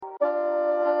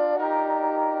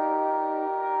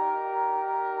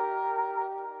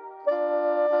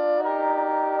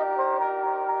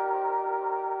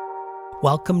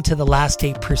Welcome to the Last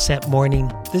 8%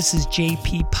 Morning. This is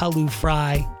JP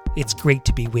Palu-Fry. It's great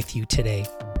to be with you today.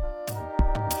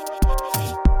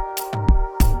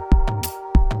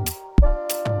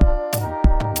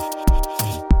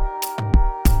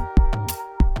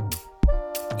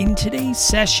 In today's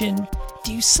session,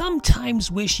 do you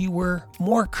sometimes wish you were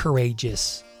more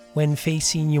courageous when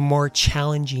facing your more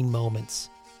challenging moments?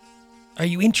 Are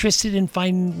you interested in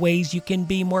finding ways you can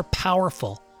be more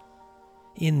powerful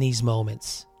in these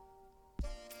moments?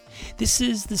 This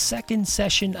is the second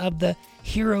session of the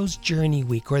Hero's Journey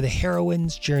Week, or the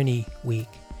Heroine's Journey Week.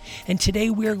 And today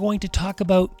we are going to talk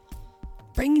about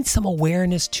bringing some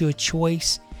awareness to a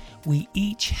choice we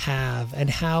each have, and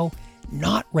how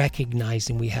not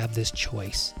recognizing we have this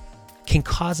choice can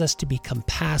cause us to become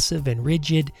passive and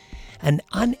rigid and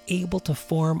unable to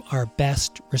form our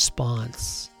best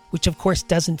response, which of course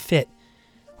doesn't fit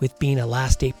with being a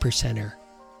last 8%er.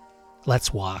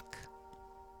 Let's walk.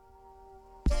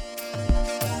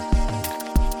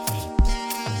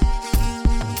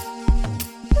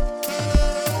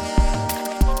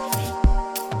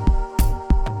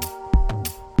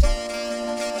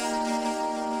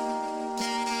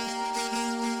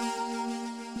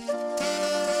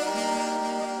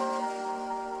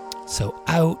 So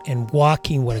out and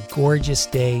walking, what a gorgeous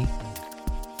day.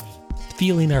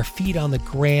 Feeling our feet on the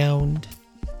ground.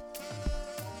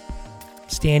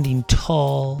 Standing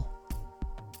tall,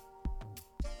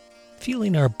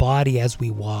 feeling our body as we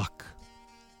walk,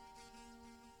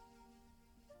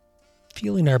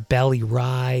 feeling our belly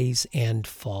rise and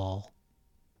fall,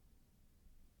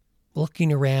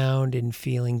 looking around and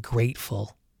feeling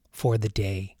grateful for the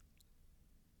day.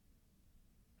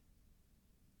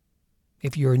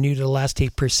 If you're new to the Last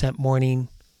 8% Morning,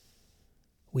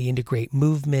 we integrate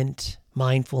movement,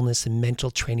 mindfulness, and mental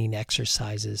training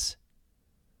exercises.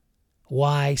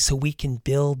 Why? So we can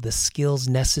build the skills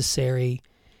necessary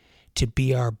to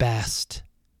be our best,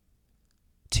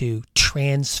 to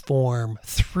transform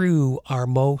through our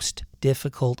most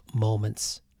difficult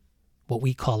moments, what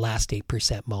we call last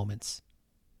 8% moments.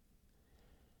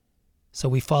 So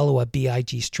we follow a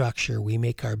BIG structure. We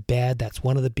make our bed, that's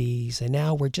one of the B's, and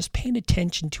now we're just paying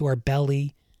attention to our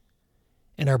belly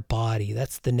and our body.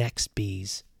 That's the next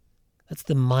B's. That's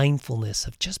the mindfulness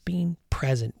of just being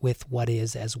present with what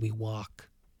is as we walk.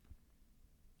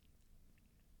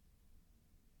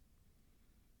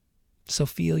 So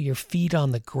feel your feet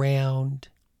on the ground,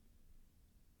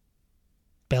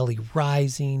 belly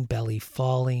rising, belly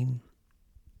falling.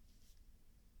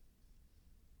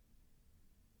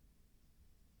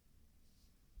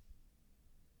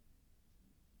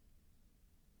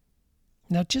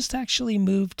 Now just actually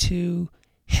move to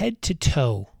head to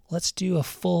toe. Let's do a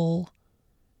full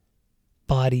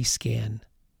body scan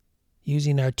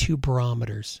using our two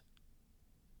barometers.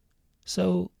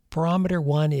 So barometer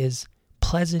 1 is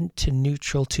pleasant to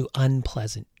neutral to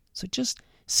unpleasant. So just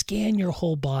scan your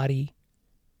whole body,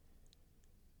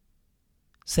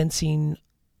 sensing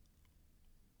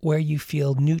where you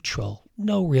feel neutral,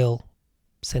 no real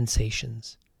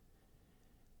sensations.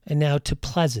 And now to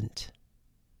pleasant.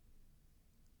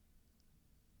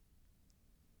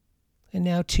 And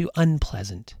now to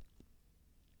unpleasant.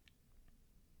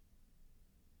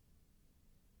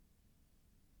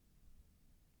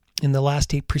 In the Last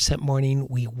 8% Morning,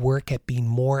 we work at being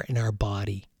more in our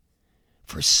body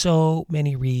for so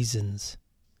many reasons.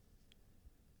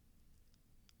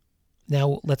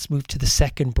 Now let's move to the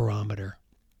second barometer.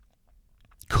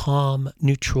 Calm,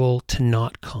 neutral to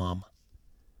not calm.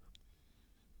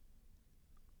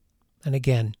 And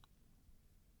again,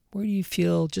 where do you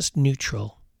feel just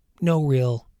neutral? No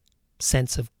real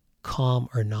sense of calm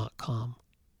or not calm.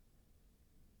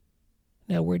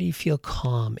 Now, where do you feel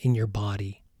calm in your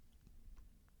body?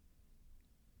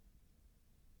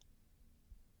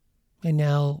 And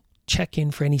now check in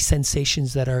for any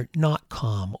sensations that are not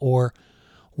calm or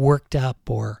worked up,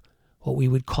 or what we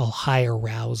would call high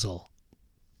arousal.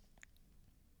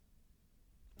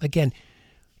 Again,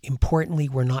 importantly,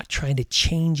 we're not trying to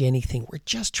change anything. We're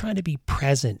just trying to be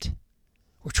present.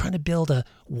 We're trying to build a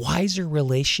wiser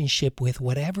relationship with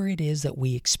whatever it is that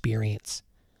we experience.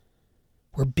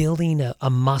 We're building a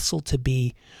muscle to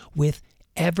be with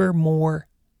ever more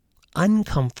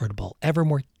uncomfortable, ever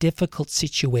more difficult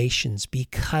situations,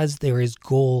 because there is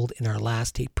gold in our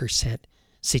last 8%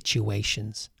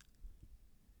 situations.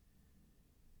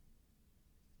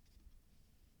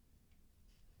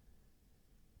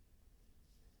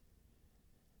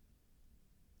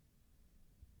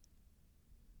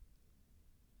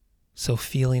 So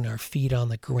feeling our feet on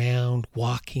the ground,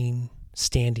 walking,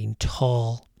 standing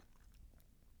tall.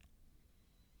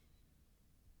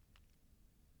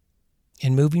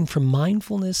 And moving from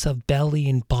mindfulness of belly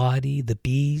and body, the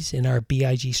B's in our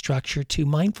BIG structure, to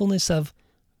mindfulness of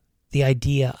the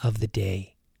idea of the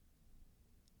day.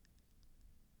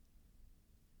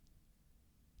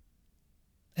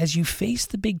 As you face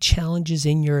the big challenges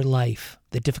in your life,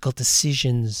 the difficult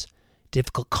decisions,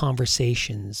 difficult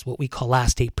conversations, what we call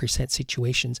last 8%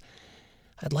 situations,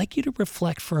 I'd like you to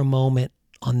reflect for a moment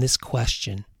on this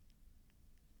question.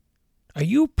 Are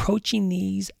you approaching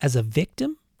these as a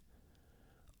victim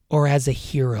or as a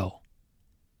hero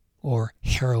or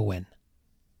heroine?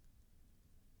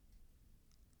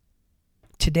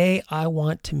 Today, I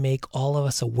want to make all of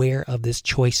us aware of this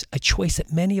choice, a choice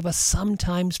that many of us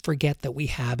sometimes forget that we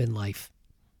have in life.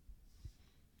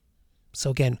 So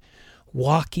again,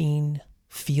 walking,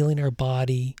 feeling our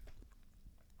body,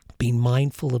 being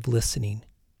mindful of listening.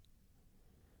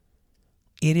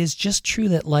 It is just true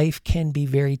that life can be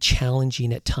very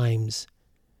challenging at times.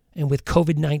 And with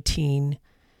COVID-19,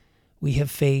 we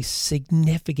have faced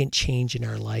significant change in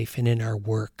our life and in our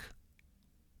work.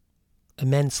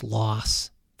 Immense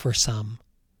loss for some.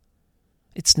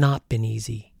 It's not been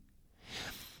easy.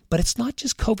 But it's not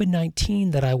just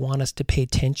COVID-19 that I want us to pay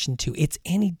attention to. It's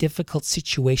any difficult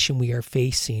situation we are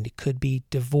facing. It could be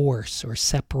divorce or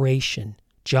separation,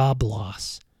 job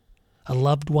loss, a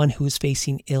loved one who is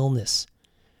facing illness,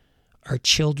 our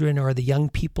children or the young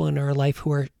people in our life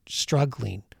who are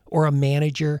struggling, or a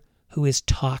manager who is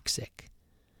toxic,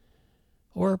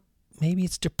 or maybe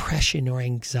it's depression or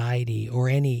anxiety or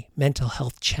any mental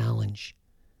health challenge.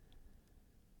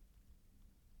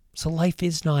 So life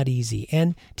is not easy.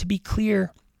 And to be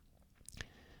clear,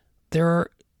 there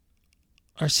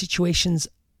are situations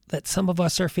that some of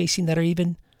us are facing that are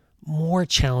even more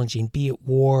challenging, be it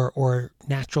war or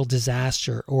natural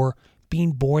disaster or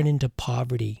being born into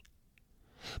poverty.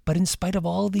 But in spite of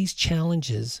all these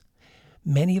challenges,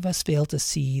 many of us fail to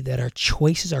see that our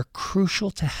choices are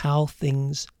crucial to how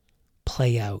things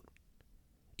play out.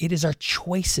 It is our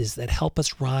choices that help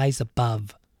us rise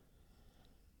above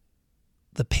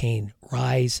the pain,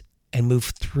 rise and move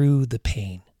through the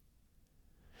pain.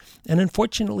 And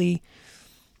unfortunately,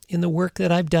 in the work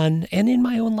that I've done and in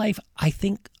my own life, I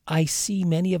think I see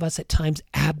many of us at times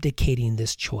abdicating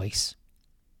this choice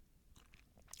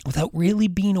without really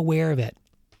being aware of it.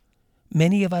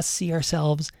 Many of us see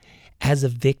ourselves as a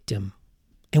victim,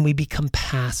 and we become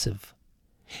passive.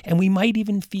 And we might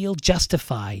even feel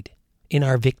justified in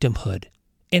our victimhood.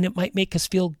 And it might make us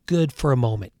feel good for a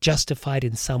moment, justified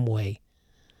in some way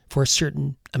for a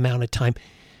certain amount of time.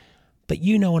 But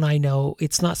you know and I know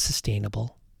it's not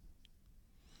sustainable.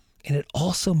 And it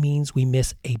also means we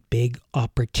miss a big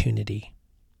opportunity.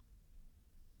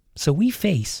 So we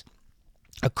face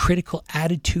a critical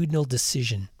attitudinal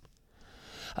decision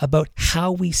about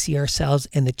how we see ourselves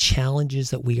and the challenges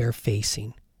that we are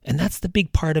facing. And that's the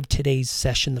big part of today's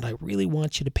session that I really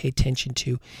want you to pay attention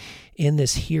to in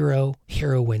this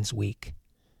Heroines Week.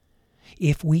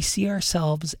 If we see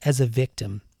ourselves as a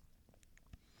victim,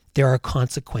 there are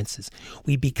consequences.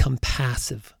 We become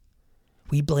passive.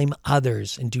 We blame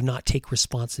others and do not take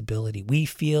responsibility. We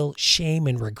feel shame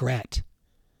and regret.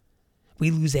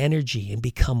 We lose energy and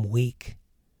become weak.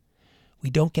 We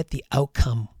don't get the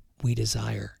outcome we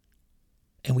desire,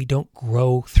 and we don't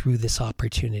grow through this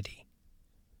opportunity.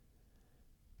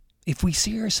 If we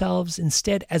see ourselves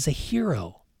instead as a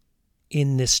hero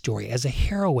in this story, as a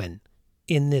heroine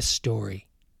in this story,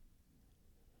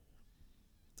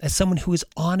 as someone who is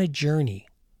on a journey,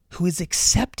 who is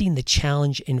accepting the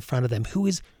challenge in front of them, who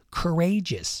is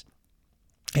courageous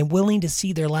and willing to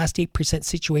see their last 8%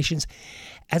 situations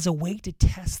as a way to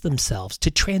test themselves, to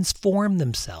transform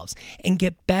themselves and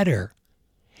get better,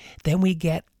 then we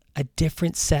get a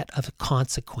different set of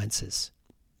consequences.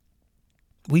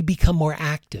 We become more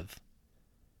active.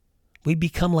 We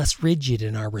become less rigid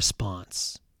in our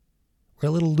response. We're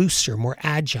a little looser, more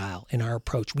agile in our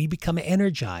approach. We become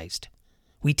energized.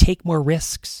 We take more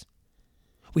risks.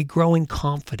 We grow in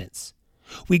confidence.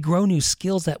 We grow new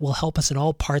skills that will help us in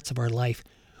all parts of our life.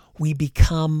 We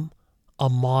become a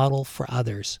model for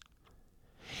others.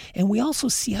 And we also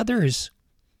see others.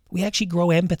 We actually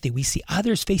grow empathy. We see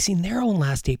others facing their own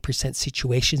last 8%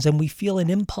 situations, and we feel an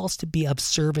impulse to be of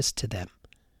service to them,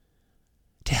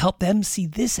 to help them see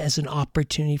this as an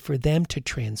opportunity for them to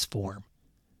transform.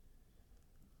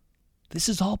 This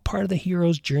is all part of the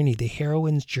hero's journey, the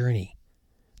heroine's journey,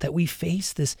 that we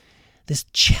face this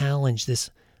challenge, this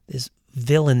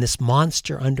villain, this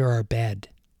monster under our bed.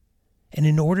 And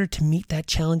in order to meet that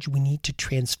challenge, we need to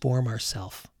transform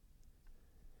ourselves.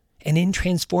 And in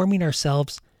transforming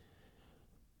ourselves,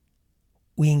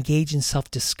 we engage in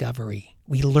self-discovery.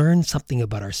 We learn something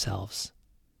about ourselves.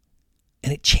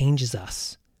 and it changes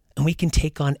us. And we can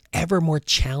take on ever more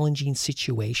challenging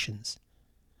situations.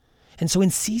 And so in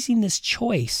seizing this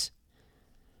choice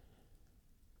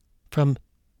from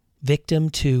victim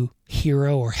to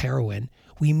hero or heroine,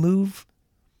 we move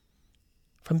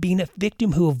from being a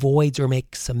victim who avoids or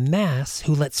makes a mess,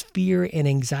 who lets fear and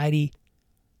anxiety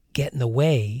get in the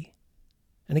way.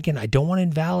 And again, I don't want to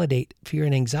invalidate fear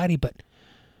and anxiety, but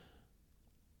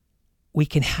we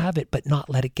can have it but not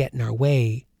let it get in our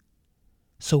way.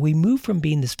 So we move from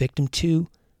being this victim to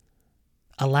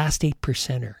a last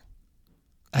 8%er,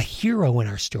 a hero in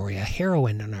our story, a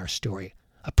heroine in our story,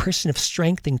 a person of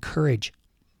strength and courage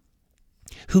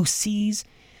who sees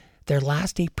their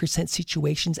last 8%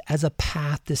 situations as a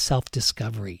path to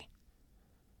self-discovery,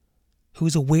 who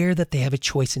is aware that they have a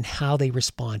choice in how they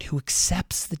respond, who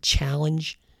accepts the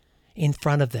challenge in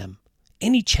front of them,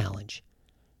 any challenge,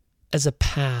 as a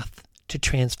path to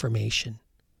transformation,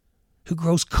 who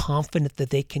grows confident that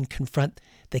they can confront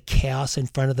the chaos in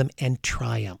front of them and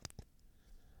triumph,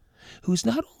 who's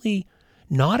not only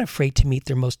not afraid to meet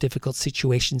their most difficult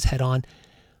situations head on,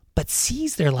 but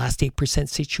sees their last 8%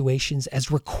 situations as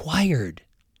required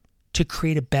to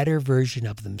create a better version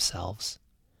of themselves.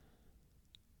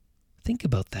 Think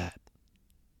about that.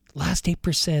 Last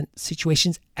 8%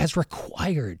 situations as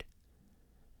required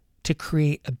to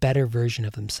create a better version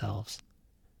of themselves.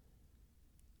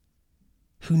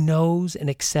 Who knows and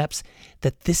accepts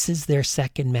that this is their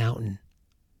second mountain.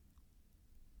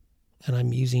 And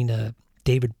I'm using a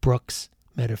David Brooks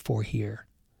metaphor here.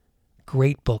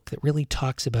 Great book that really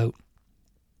talks about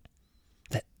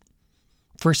that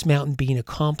first mountain being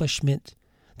accomplishment,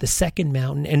 the second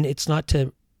mountain, and it's not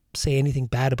to say anything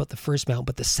bad about the first mountain,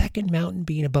 but the second mountain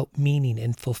being about meaning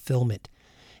and fulfillment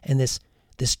and this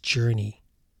journey.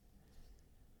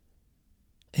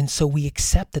 And so we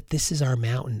accept that this is our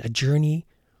mountain, a journey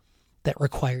that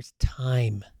requires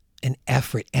time and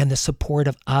effort and the support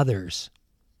of others,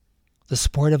 the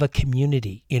support of a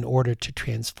community in order to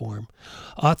transform.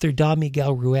 Author Don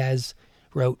Miguel Ruiz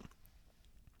wrote,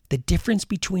 "The difference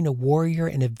between a warrior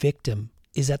and a victim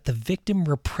is that the victim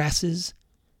represses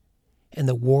and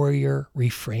the warrior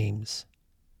reframes."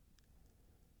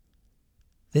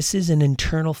 This is an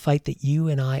internal fight that you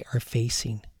and I are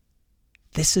facing.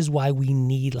 This is why we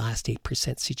need last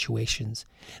 8% situations.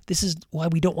 This is why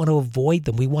we don't want to avoid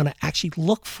them. We want to actually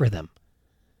look for them.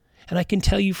 And I can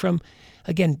tell you from,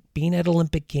 again, being at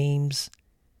Olympic Games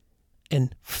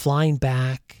and flying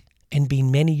back and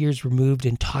being many years removed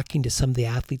and talking to some of the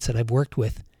athletes that I've worked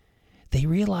with, they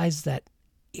realized that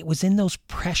it was in those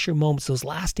pressure moments, those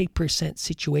last 8%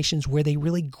 situations where they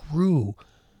really grew,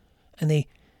 and they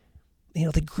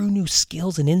grew new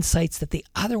skills and insights that they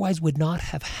otherwise would not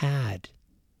have had.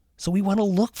 So we want to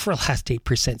look for last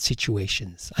 8%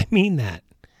 situations. I mean that.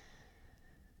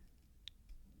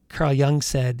 Carl Jung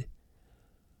said,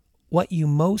 "What you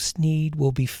most need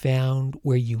will be found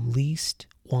where you least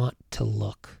want to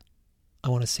look." I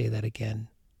want to say that again.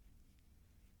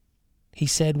 He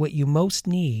said, "What you most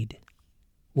need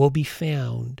will be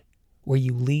found where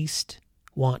you least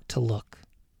want to look."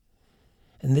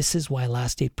 And this is why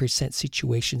last 8%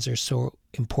 situations are so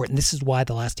important. This is why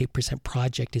the Last 8%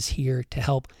 Project is here to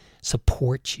help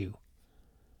support you.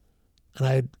 And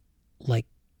I'd like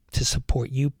to support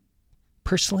you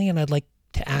personally, and I'd like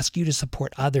to ask you to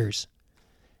support others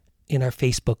in our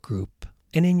Facebook group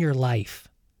and in your life.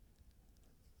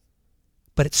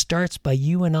 But it starts by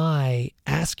you and I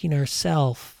asking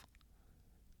ourselves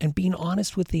and being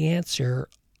honest with the answer,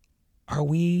 are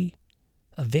we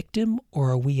a victim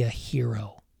or are we a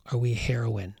hero? Are we a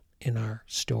heroine in our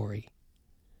story?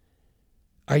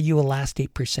 Are you a last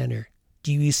 8%er?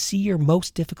 Do you see your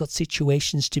most difficult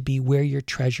situations to be where your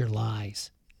treasure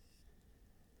lies?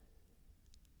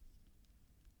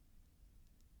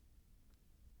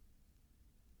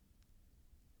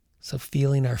 So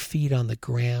feeling our feet on the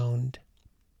ground,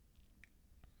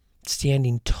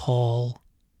 standing tall,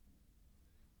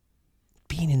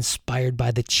 being inspired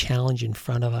by the challenge in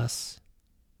front of us,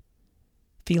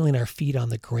 feeling our feet on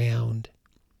the ground,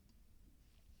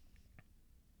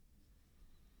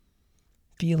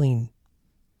 feeling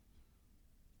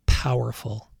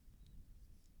powerful,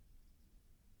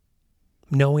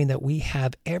 knowing that we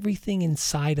have everything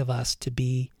inside of us to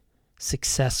be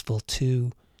successful,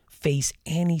 to face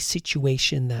any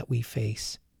situation that we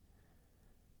face.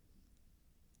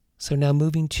 So now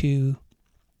moving to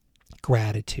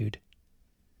gratitude.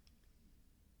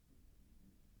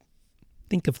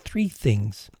 Think of 3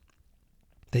 things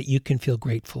that you can feel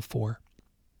grateful for.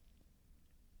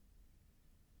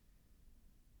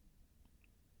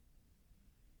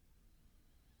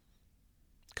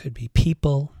 Could be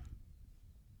people,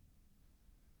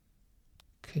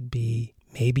 Could be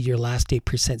maybe your last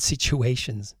 8%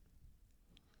 situations.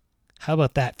 How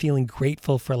about that? Feeling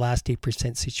grateful for last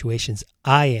 8% situations.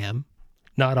 I am.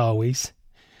 Not always,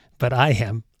 but I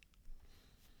am.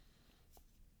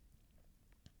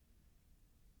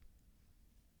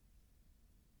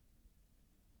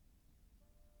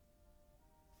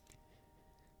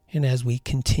 And as we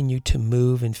continue to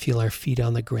move and feel our feet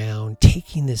on the ground,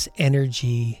 taking this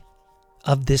energy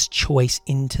of this choice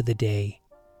into the day,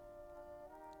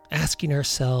 asking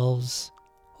ourselves,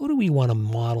 what do we want to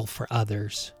model for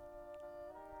others?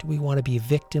 Do we want to be a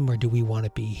victim or do we want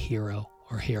to be hero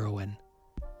or heroine?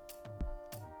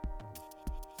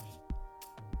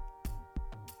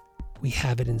 We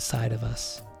have it inside of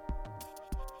us.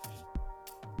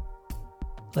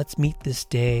 Let's meet this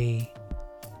day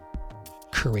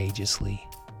courageously.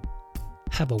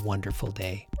 Have a wonderful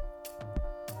day.